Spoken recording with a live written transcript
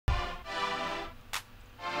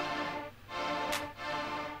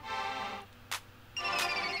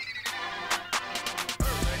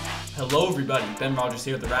Hello everybody, Ben Rogers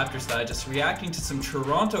here with the Raptors Digest, reacting to some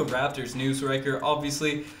Toronto Raptors news, Riker.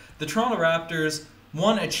 Obviously, the Toronto Raptors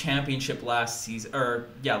won a championship last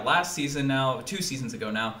season now, 2 seasons ago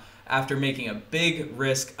now, after making a big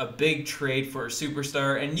risk, a big trade for a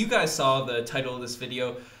superstar. And you guys saw the title of this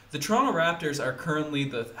video. The Toronto Raptors are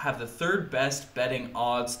currently have the third best betting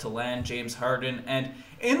odds to land James Harden. And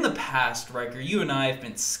in the past, Riker, you and I have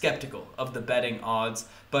been skeptical of the betting odds,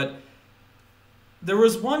 but there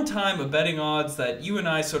was one time a betting odds that you and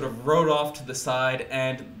I sort of wrote off to the side,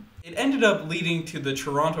 and it ended up leading to the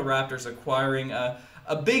Toronto Raptors acquiring a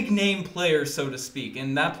big name player, so to speak,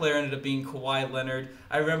 and that player ended up being Kawhi Leonard.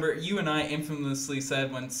 I remember you and I infamously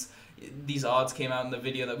said once these odds came out in the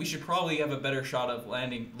video that we should probably have a better shot of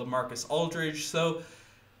landing LaMarcus Aldridge. So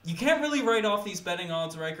you can't really write off these betting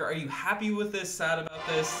odds, Riker. Are you happy with this, sad about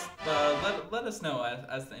this? Let us know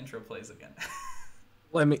as the intro plays again.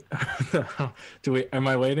 Let me. Am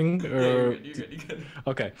I waiting? Or... Yeah, you're good.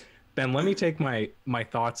 Okay, Ben. Let me take my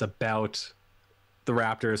thoughts about the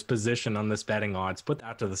Raptors' position on this betting odds. Put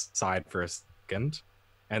that to the side for a second,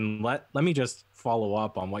 and let me just follow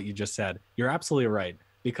up on what you just said. You're absolutely right,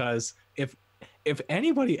 because if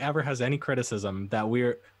anybody ever has any criticism that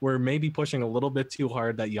we're maybe pushing a little bit too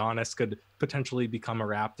hard, that Giannis could potentially become a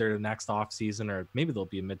Raptor next offseason, or maybe there'll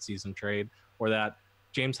be a midseason trade, or that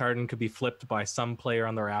James Harden could be flipped by some player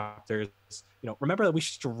on the Raptors. Remember that we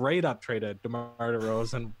straight up traded DeMar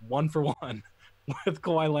DeRozan 1-for-1 with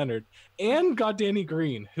Kawhi Leonard and got Danny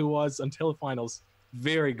Green, who was, until the finals,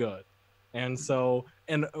 very good. And so,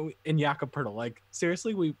 and Jakob Poeltl, like,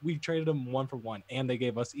 seriously, we traded him 1-for-1, and they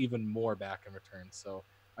gave us even more back in return. So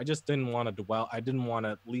I just didn't want to dwell. I didn't want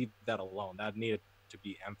to leave that alone. That needed to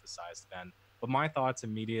be emphasized then. But my thoughts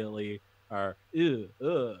immediately are,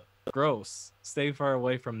 gross. Stay far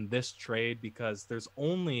away from this trade, because there's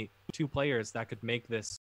only 2 players that could make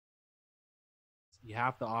this. You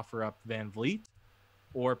have to offer up Van Vliet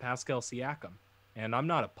or Pascal Siakam. And I'm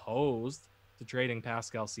not opposed to trading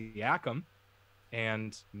Pascal Siakam,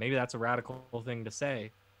 and maybe that's a radical thing to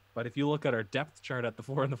say, but if you look at our depth chart at the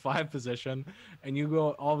 4 and the 5 position, and you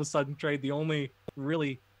go all of a sudden trade the only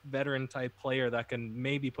really veteran type player that can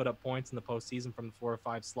maybe put up points in the postseason from the 4 or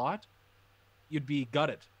 5 slot, you'd be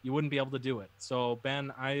gutted. You wouldn't be able to do it. So,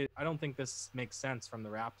 Ben, I don't think this makes sense from the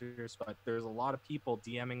Raptors, but there's a lot of people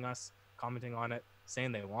DMing us, commenting on it,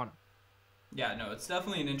 saying they want him. Yeah, no, it's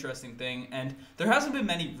definitely an interesting thing, and there hasn't been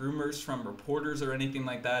many rumors from reporters or anything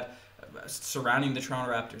like that surrounding the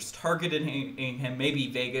Toronto Raptors targeting him, maybe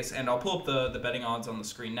Vegas, and I'll pull up the betting odds on the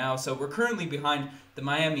screen now. So we're currently behind the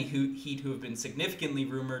Miami Heat, who have been significantly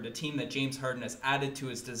rumored, a team that James Harden has added to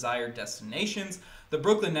his desired destinations. The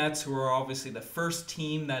Brooklyn Nets, who are obviously the first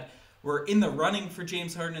team that were in the running for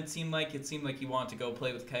James Harden, it seemed like he wanted to go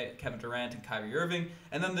play with Kevin Durant and Kyrie Irving.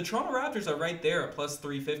 And then the Toronto Raptors are right there at plus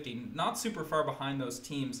 350, not super far behind those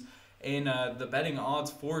teams in the betting odds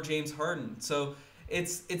for James Harden. So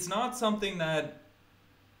it's not something that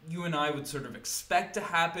you and I would sort of expect to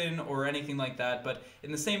happen or anything like that. But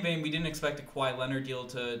in the same vein, we didn't expect a Kawhi Leonard deal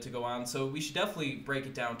to go on. So we should definitely break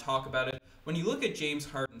it down, talk about it. When you look at James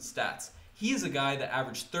Harden's stats, he is a guy that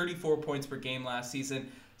averaged 34 points per game last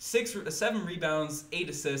season, 7 rebounds, 8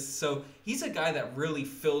 assists. So he's a guy that really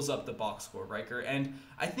fills up the box score, Riker. And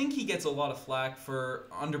I think he gets a lot of flack for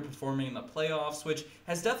underperforming in the playoffs, which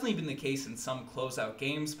has definitely been the case in some closeout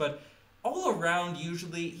games. But all around,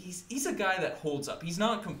 usually, he's a guy that holds up. He's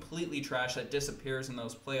not completely trash that disappears in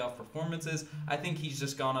those playoff performances. I think he's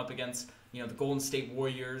just gone up against the Golden State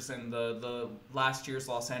Warriors and the last year's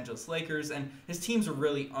Los Angeles Lakers, and his teams are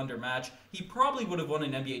really undermatched. He probably would have won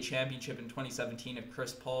an NBA championship in 2017 if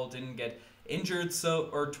Chris Paul didn't get injured.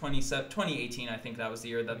 Or 2018, I think that was the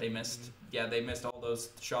year that they missed. Yeah, they missed all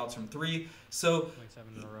those shots from 3. So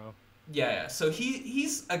 27 in a row. Yeah. So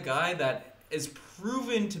he's a guy that is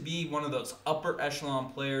proven to be one of those upper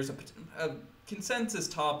echelon players, a consensus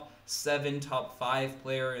top 7, top 5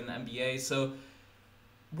 player in the NBA. So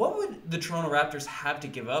what would the Toronto Raptors have to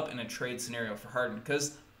give up in a trade scenario for Harden?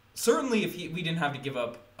 Because certainly if we didn't have to give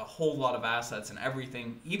up a whole lot of assets and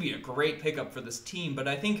everything, he'd be a great pickup for this team. But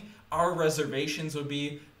I think our reservations would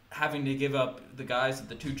be having to give up the guys with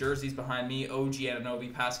the 2 jerseys behind me, OG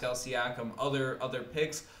Anunoby, Pascal Siakam, other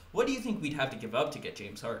picks. What do you think we'd have to give up to get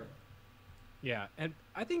James Harden? Yeah, and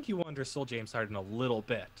I think you undersold James Harden a little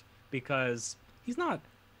bit, because he's not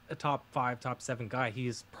a top 5, top 7 guy.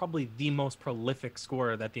 He's probably the most prolific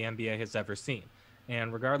scorer that the NBA has ever seen.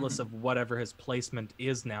 And regardless of whatever his placement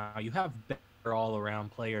is now, you have better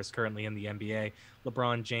all-around players currently in the NBA.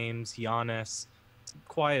 LeBron James, Giannis.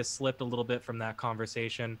 Kawhi has slipped a little bit from that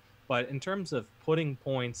conversation, But in terms of putting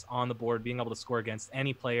points on the board, being able to score against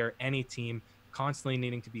any player, any team, constantly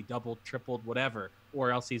needing to be doubled, tripled, whatever, or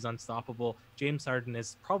else he's unstoppable, James Harden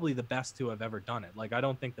is probably the best to have ever done it. Like, I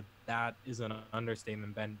don't think that is an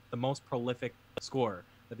understatement, Ben. The most prolific scorer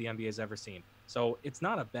that the NBA has ever seen. So it's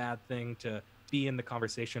not a bad thing to be in the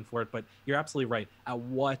conversation for it, but you're absolutely right. At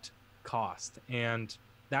what cost? And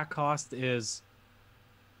that cost is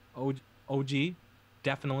OG,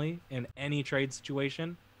 definitely in any trade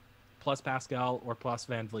situation, plus Pascal or plus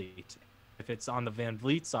Van Vliet. If it's on the Van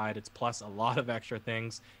Vliet side, it's plus a lot of extra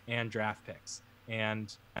things and draft picks.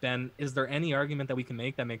 And then, is there any argument that we can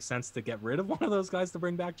make that makes sense to get rid of one of those guys to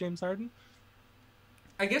bring back James Harden?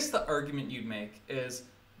 I guess the argument you'd make is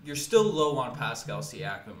you're still low on Pascal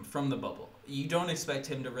Siakam from the bubble. You don't expect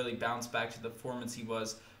him to really bounce back to the performance he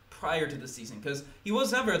was prior to the season, because he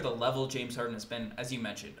was never at the level James Harden has been, as you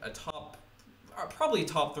mentioned, probably a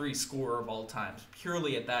top 3 scorer of all time,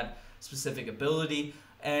 purely at that specific ability.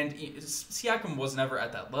 And Siakam was never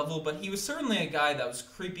at that level, but he was certainly a guy that was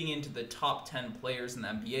creeping into the top 10 players in the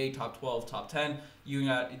NBA, top 12, top 10. You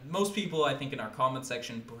got most people, I think, in our comment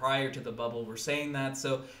section prior to the bubble were saying that,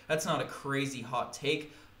 so that's not a crazy hot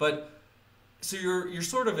take. But so you're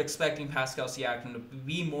sort of expecting Pascal Siakam to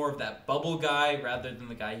be more of that bubble guy rather than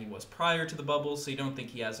the guy he was prior to the bubble, so you don't think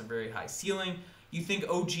he has a very high ceiling. You think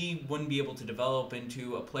OG wouldn't be able to develop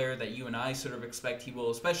into a player that you and I sort of expect he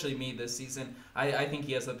will, especially me this season. I think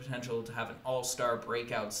he has the potential to have an all-star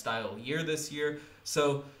breakout style year this year.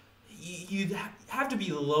 So you'd have to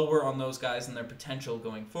be lower on those guys and their potential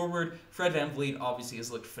going forward. Fred VanVleet obviously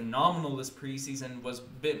has looked phenomenal this preseason,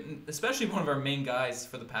 especially one of our main guys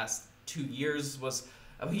for the past 2 years.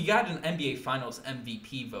 He got an NBA Finals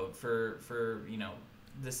MVP vote for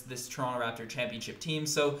this Toronto Raptor championship team.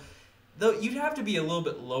 So though you'd have to be a little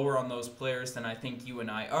bit lower on those players than I think you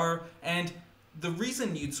and I are. And the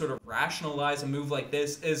reason you'd sort of rationalize a move like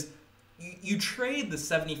this is you trade the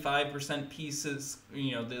 75% pieces,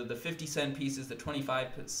 the 50-cent pieces, the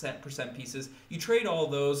 25% pieces. You trade all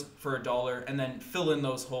those for $1 and then fill in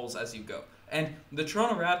those holes as you go. And the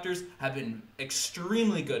Toronto Raptors have been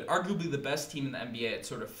extremely good, arguably the best team in the NBA at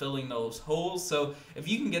sort of filling those holes. So if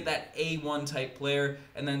you can get that A1 type player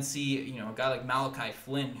and then see, a guy like Malachi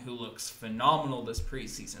Flynn who looks phenomenal this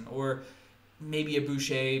preseason, or maybe a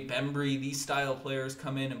Boucher, Bembry, these style players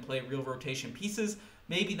come in and play real rotation pieces,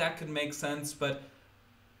 maybe that could make sense. But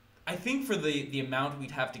I think for the amount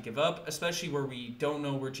we'd have to give up, especially where we don't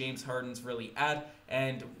know where James Harden's really at,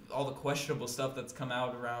 and all the questionable stuff that's come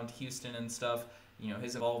out around Houston and stuff,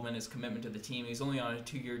 his involvement, his commitment to the team, he's only on a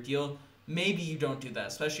 2-year deal. Maybe you don't do that,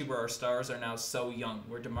 especially where our stars are now so young,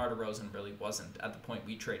 where DeMar DeRozan really wasn't at the point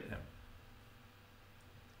we traded him.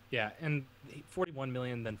 Yeah, and 41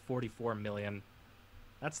 million, then 44 million.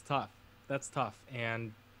 That's tough.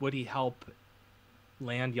 And would he help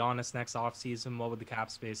land Giannis next offseason? What would the cap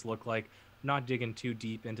space look like? Not digging too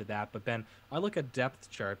deep into that, but Ben, I look at depth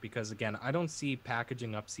chart because, again, I don't see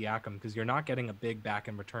packaging up Siakam because you're not getting a big back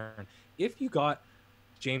in return. If you got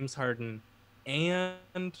James Harden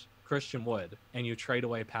and Christian Wood and you trade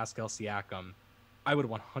away Pascal Siakam, I would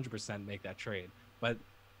 100% make that trade. But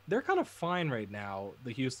they're kind of fine right now,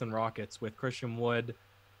 the Houston Rockets, with Christian Wood,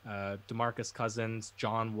 DeMarcus Cousins,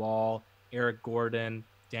 John Wall, Eric Gordon,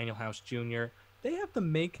 Daniel House Jr. They have the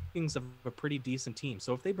makings of a pretty decent team.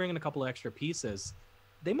 So if they bring in a couple of extra pieces,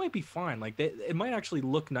 they might be fine. Like it might actually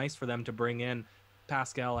look nice for them to bring in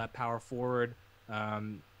Pascal at power forward,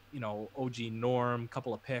 OG Norm,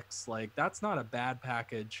 couple of picks. Like that's not a bad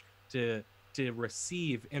package to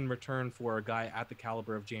receive in return for a guy at the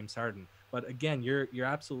caliber of James Harden. But again, you're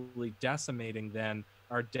absolutely decimating then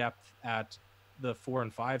our depth at the 4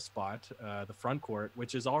 and 5 spot, the front court,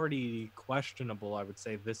 which is already questionable, I would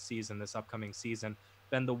say, this upcoming season.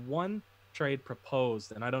 Then the one trade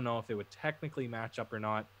proposed, and I don't know if it would technically match up or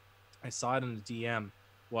not, I saw it in the DM,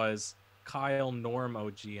 was Kyle, Norm,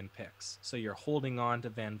 OG, and picks. So you're holding on to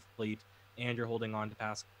Van Vliet and you're holding on to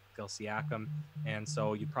Pascal Siakam. And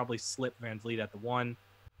so you'd probably slip Van Vliet at the 1,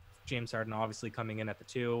 James Harden obviously coming in at the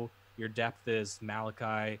 2. Your depth is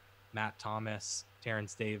Malachi, Matt Thomas,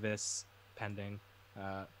 Terrence Davis, pending,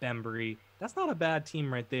 Bembry. That's not a bad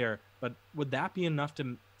team right there, but would that be enough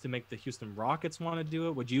to make the Houston Rockets want to do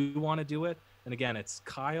it? Would you want to do it? And again, it's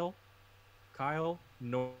Kyle,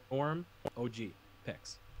 Norm, OG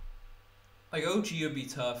picks. Like OG would be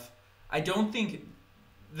tough. I don't think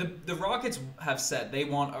the Rockets have said they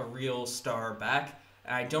want a real star back,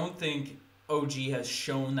 and I don't think OG has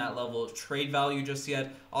shown that level of trade value just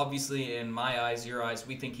yet. Obviously, in my eyes, your eyes,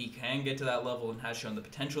 we think he can get to that level and has shown the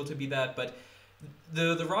potential to be that. But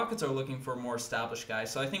The Rockets are looking for a more established guy,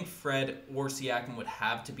 so I think Fred or Siakam would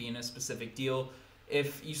have to be in a specific deal.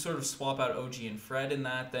 If you sort of swap out OG and Fred in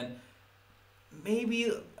that, then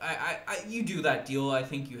maybe you do that deal. I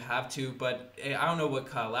think you have to, but I don't know what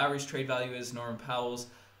Kyle Lowry's trade value is, Norman Powell's,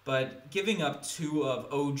 but giving up two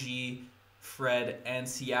of OG, Fred, and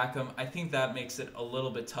Siakam, I think that makes it a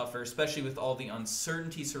little bit tougher, especially with all the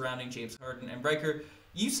uncertainty surrounding James Harden. And Riker,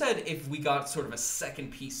 you said if we got sort of a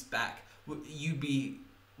second piece back, you'd be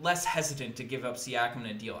less hesitant to give up Siakam in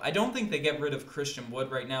a deal. I don't think they get rid of Christian Wood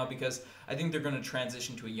right now because I think they're going to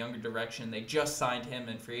transition to a younger direction. They just signed him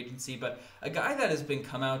in free agency, but a guy that has been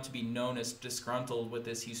come out to be known as disgruntled with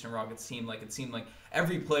this Houston Rockets team, like it seemed like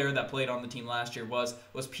every player that played on the team last year was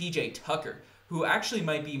PJ Tucker, who actually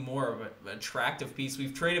might be more of an attractive piece.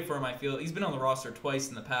 We've traded for him, I feel. He's been on the roster twice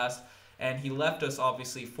in the past, and he left us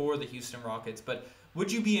obviously for the Houston Rockets, but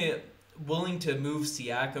would you be willing to move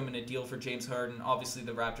Siakam in a deal for James Harden? Obviously,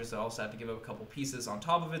 the Raptors also have to give up a couple pieces on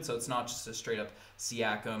top of it, so it's not just a straight-up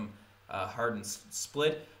Siakam Harden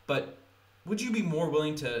split. But would you be more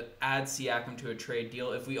willing to add Siakam to a trade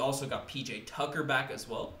deal if we also got PJ Tucker back as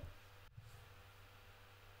well?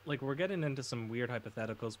 Like, we're getting into some weird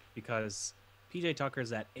hypotheticals because PJ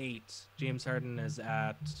Tucker's at 8. James Harden is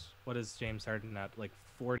at, what is James Harden at? Like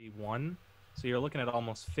 41? So you're looking at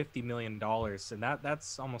almost $50 million, and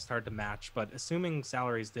that's almost hard to match. But assuming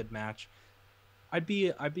salaries did match, I'd be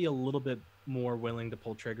a little bit more willing to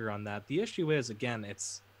pull trigger on that. The issue is, again,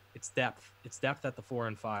 it's depth. It's depth at the 4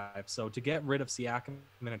 and 5. So to get rid of Siakam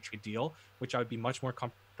in a trade deal, which I would be much more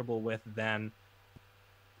comfortable with than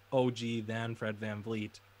OG, than Fred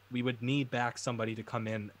VanVleet, we would need back somebody to come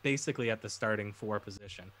in basically at the starting 4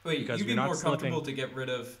 position. Wait, you'd be more comfortable to get rid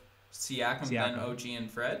of Siakam than OG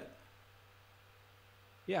and Fred?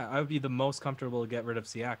 Yeah, I would be the most comfortable to get rid of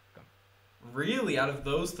Siakam. Really? Out of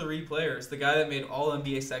those 3 players, the guy that made all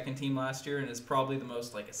NBA second team last year and is probably the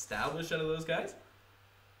most established out of those guys?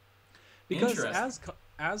 Because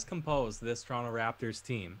as composed, this Toronto Raptors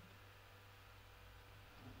team,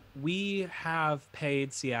 we have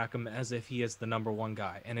paid Siakam as if he is the number 1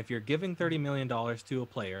 guy. And if you're giving $30 million to a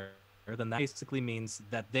player, then that basically means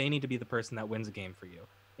that they need to be the person that wins a game for you.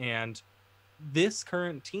 And this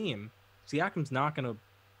current team, Siakam's not going to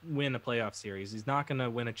win a playoff series. He's not going to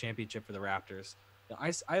win a championship for the Raptors.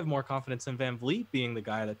 I have more confidence in VanVleet being the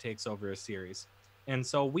guy that takes over a series. And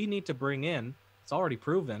so we need to bring in, it's already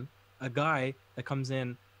proven, a guy that comes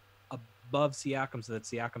in above Siakam so that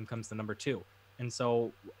Siakam comes to number 2. And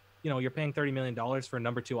so, you're paying $30 million for a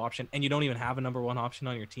number 2 option and you don't even have a number 1 option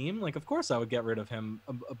on your team. Of course I would get rid of him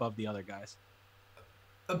above the other guys.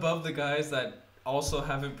 Above the guys that also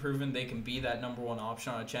haven't proven they can be that number 1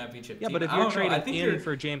 option on a championship team. Yeah, but if you're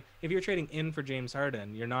trading if you're trading in for James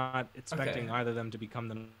Harden, you're not expecting either of them to become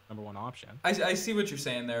the number 1 option. I see what you're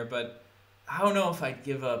saying there, but I don't know if I'd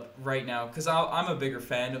give up right now because I'm a bigger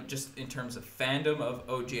fan of, just in terms of fandom, of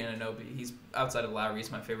OG Anunoby. He's outside of Lowry,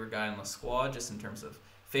 he's my favorite guy in the squad just in terms of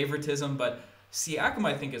favoritism, but Siakam,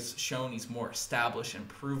 I think, has shown he's more established and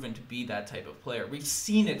proven to be that type of player. We've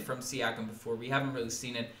seen it from Siakam before. We haven't really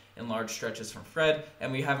seen it in large stretches from Fred, and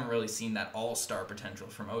we haven't really seen that all-star potential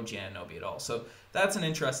from OG Anunoby at all. So that's an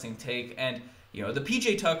interesting take. And, the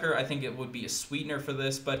PJ Tucker, I think it would be a sweetener for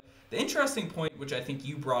this. But the interesting point, which I think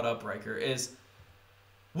you brought up, Riker, is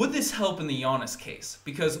would this help in the Giannis case?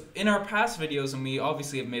 Because in our past videos, and we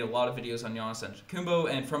obviously have made a lot of videos on Giannis Antetokounmpo,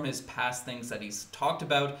 and from his past things that he's talked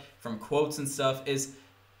about, from quotes and stuff, is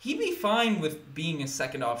he'd be fine with being a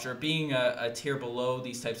second option or being a tier below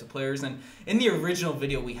these types of players. And in the original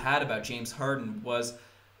video we had about James Harden was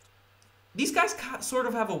these guys sort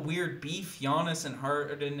of have a weird beef, Giannis and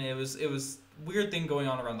Harden. It was weird thing going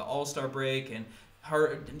on around the All-Star break and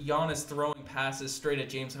Giannis throwing passes straight at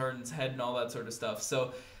James Harden's head and all that sort of stuff.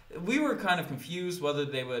 So we were kind of confused whether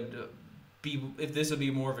they would if this would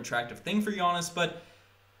be more of an attractive thing for Giannis, but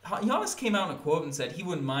Giannis came out in a quote and said he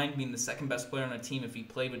wouldn't mind being the second best player on a team if he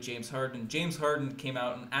played with James Harden. James Harden came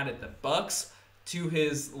out and added the Bucks to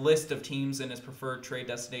his list of teams in his preferred trade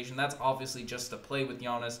destination. That's obviously just to play with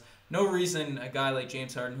Giannis. No reason a guy like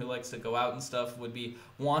James Harden, who likes to go out and stuff, would be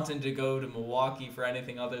wanting to go to Milwaukee for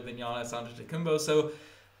anything other than Giannis Antetokounmpo. So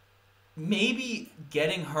maybe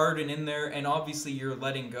getting Harden in there, and obviously you're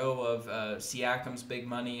letting go of Siakam's big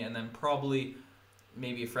money, and then probably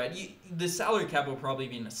maybe Fred. The salary cap will probably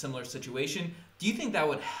be in a similar situation. Do you think that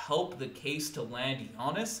would help the case to land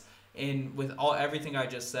Giannis with everything I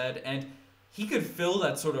just said? And he could fill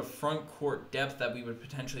that sort of front court depth that we would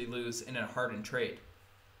potentially lose in a Harden trade.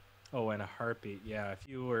 Oh, in a heartbeat, yeah. If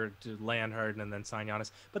you were to land Harden and then sign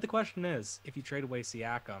Giannis. But the question is, if you trade away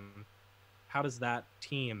Siakam, how does that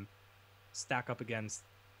team stack up against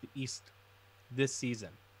the East this season,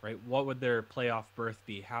 right? What would their playoff berth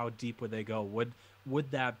be? How deep would they go?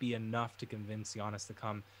 Would that be enough to convince Giannis to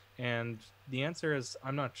come? And the answer is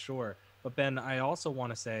I'm not sure. But Ben, I also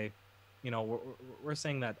want to say, we're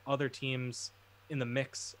saying that other teams in the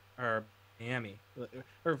mix are Miami.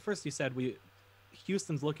 Or first you said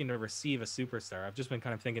Houston's looking to receive a superstar. I've just been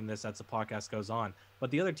kind of thinking this as the podcast goes on.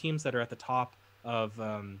 But the other teams that are at the top of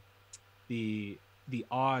the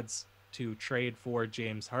odds to trade for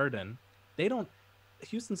James Harden, they don't.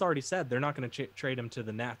 Houston's already said they're not going to trade him to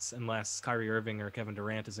the Nets unless Kyrie Irving or Kevin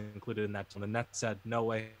Durant is included in that. So the Nets said, no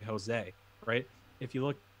way, Jose, right? If you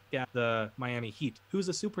look at the Miami Heat, who's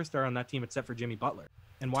a superstar on that team except for Jimmy Butler?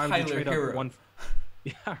 And why would you trade up one?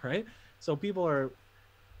 Yeah, right? So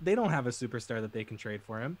they don't have a superstar that they can trade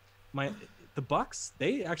for him. The Bucks,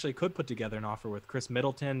 they actually could put together an offer with Chris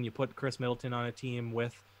Middleton. You put Chris Middleton on a team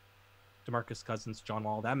with DeMarcus Cousins, John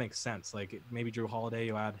Wall. That makes sense. Like maybe Drew Holiday,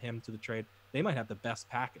 you add him to the trade. They might have the best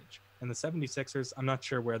package. And the 76ers, I'm not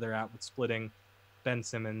sure where they're at with splitting Ben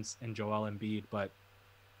Simmons and Joel Embiid, but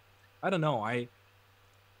I don't know. I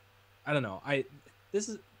don't know. This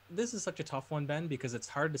is such a tough one, Ben, because it's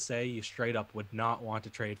hard to say you straight up would not want to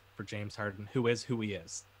trade for James Harden, who is who he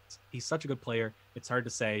is. He's such a good player. It's hard to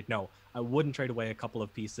say, no, I wouldn't trade away a couple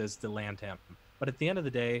of pieces to land him. But at the end of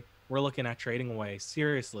the day, we're looking at trading away,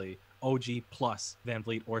 seriously, OG plus Van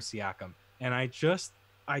Vliet or Siakam. And I just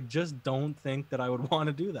don't think that I would want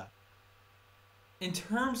to do that. In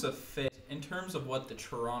terms of fit, in terms of what the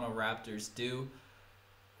Toronto Raptors do,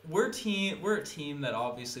 we're a team that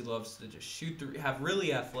obviously loves to just shoot through, have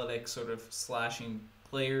really athletic sort of slashing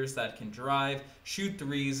players that can drive, shoot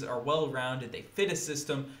threes, are well-rounded. They fit a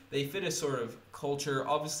system. They fit a sort of culture.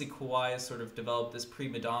 Obviously, Kawhi has sort of developed this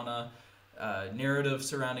prima donna narrative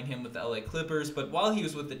surrounding him with the LA Clippers. But while he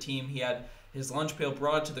was with the team, he had his lunch pail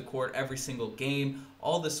brought to the court every single game,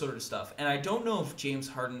 all this sort of stuff. And I don't know if James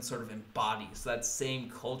Harden sort of embodies that same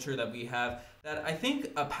culture that we have. That I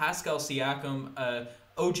think a Pascal Siakam,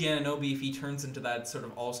 OG Anunoby, if he turns into that sort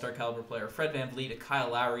of all-star caliber player, Fred VanVleet, a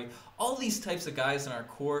Kyle Lowry, all these types of guys in our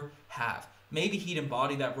core have. Maybe he'd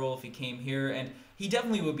embody that role if he came here, and he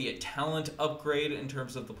definitely would be a talent upgrade in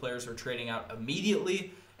terms of the players we're trading out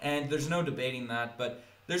immediately, and there's no debating that, but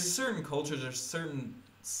there's a certain culture, there's a certain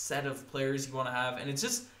set of players you want to have, and it's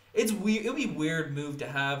weird. It would be a weird move to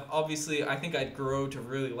have. Obviously, I think I'd grow to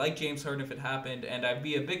really like James Harden if it happened, and I'd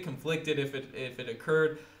be a bit conflicted if it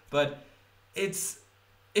occurred, but it's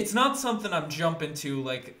not something I'm jumping to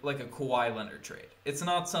like a Kawhi Leonard trade. It's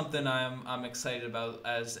not something I'm excited about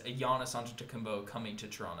as a Giannis Antetokounmpo coming to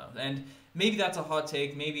Toronto. And maybe that's a hot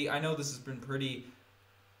take. Maybe I know this has been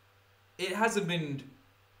it hasn't been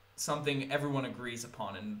something everyone agrees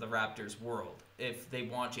upon in the Raptors world if they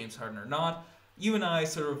want James Harden or not. You and I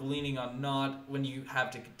sort of leaning on not when you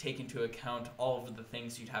have to take into account all of the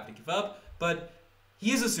things you'd have to give up, but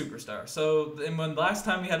he is a superstar. So, and when last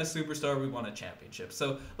time we had a superstar, we won a championship.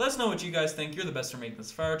 So, let us know what you guys think. You're the best for making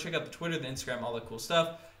this far. Check out the Twitter, the Instagram, all that cool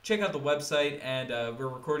stuff. Check out the website, and we're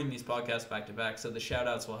recording these podcasts back to back, so the shout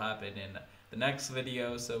outs will happen in the next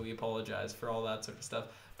video. So we apologize for all that sort of stuff.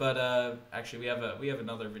 But actually, we have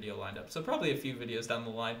another video lined up, so probably a few videos down the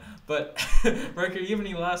line. But Ryker, you have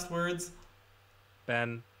any last words?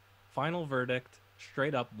 Ben, final verdict.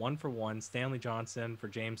 Straight up 1-for-1 Stanley Johnson for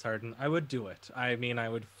James Harden. I would do it. I mean, I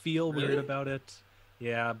would feel weird about it.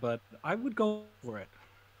 Yeah, but I would go for it.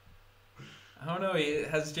 I don't know.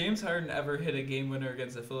 Has James Harden ever hit a game winner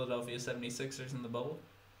against the Philadelphia 76ers in the bubble?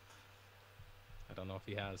 I don't know if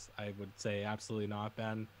he has. I would say absolutely not,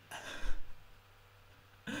 Ben.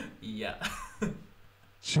 Yeah.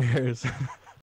 Cheers.